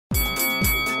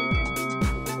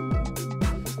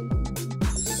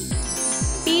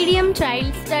Medium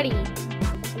Child Study.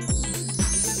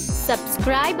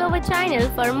 Subscribe our channel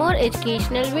for more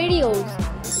educational videos.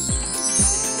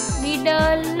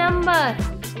 Middle number.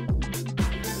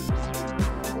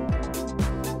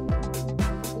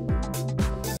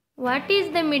 What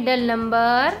is the middle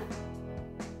number?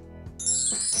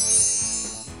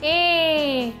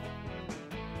 A.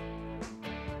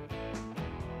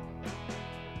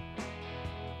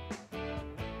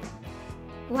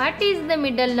 What is the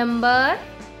middle number?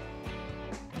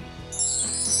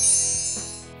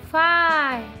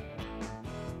 5.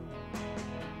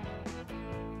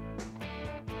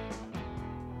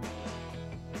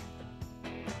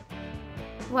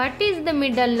 What is the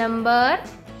middle number?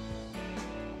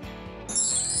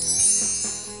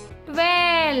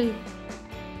 12.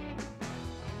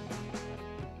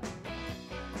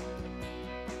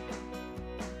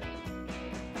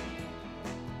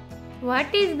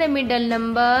 What is the middle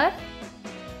number?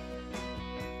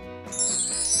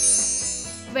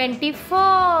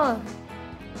 24.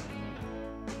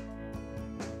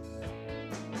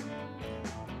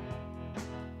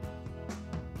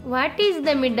 What is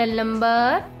the middle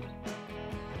number?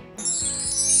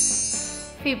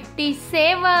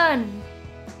 57.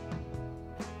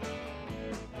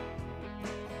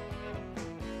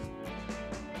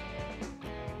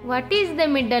 What is the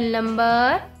middle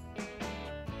number?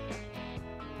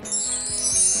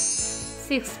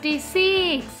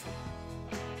 66.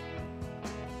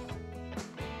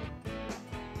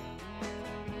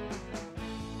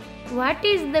 What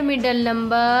is the middle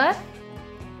number?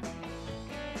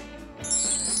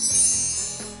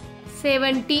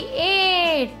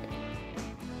 78.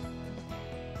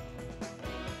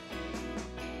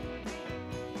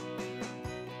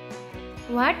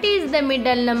 What is the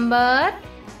middle number?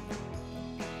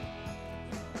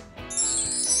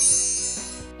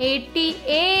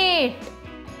 88.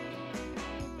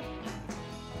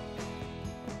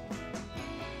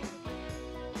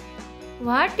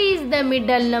 What is the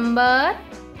middle number?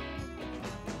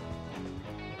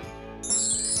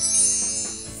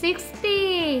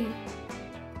 60.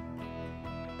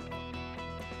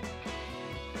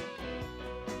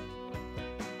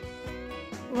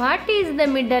 What is the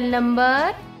middle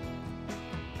number?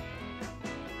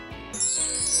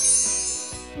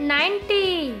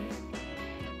 90.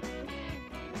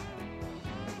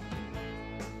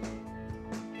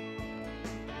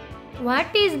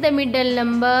 What is the middle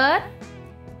number?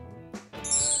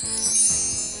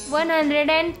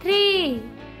 103.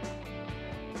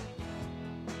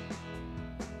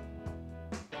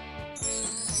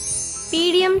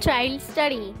 Medium Child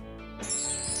Study.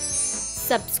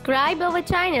 Subscribe our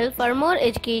channel for more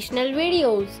educational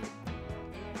videos.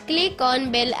 Click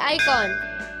on bell icon.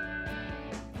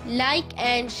 Like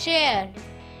and share.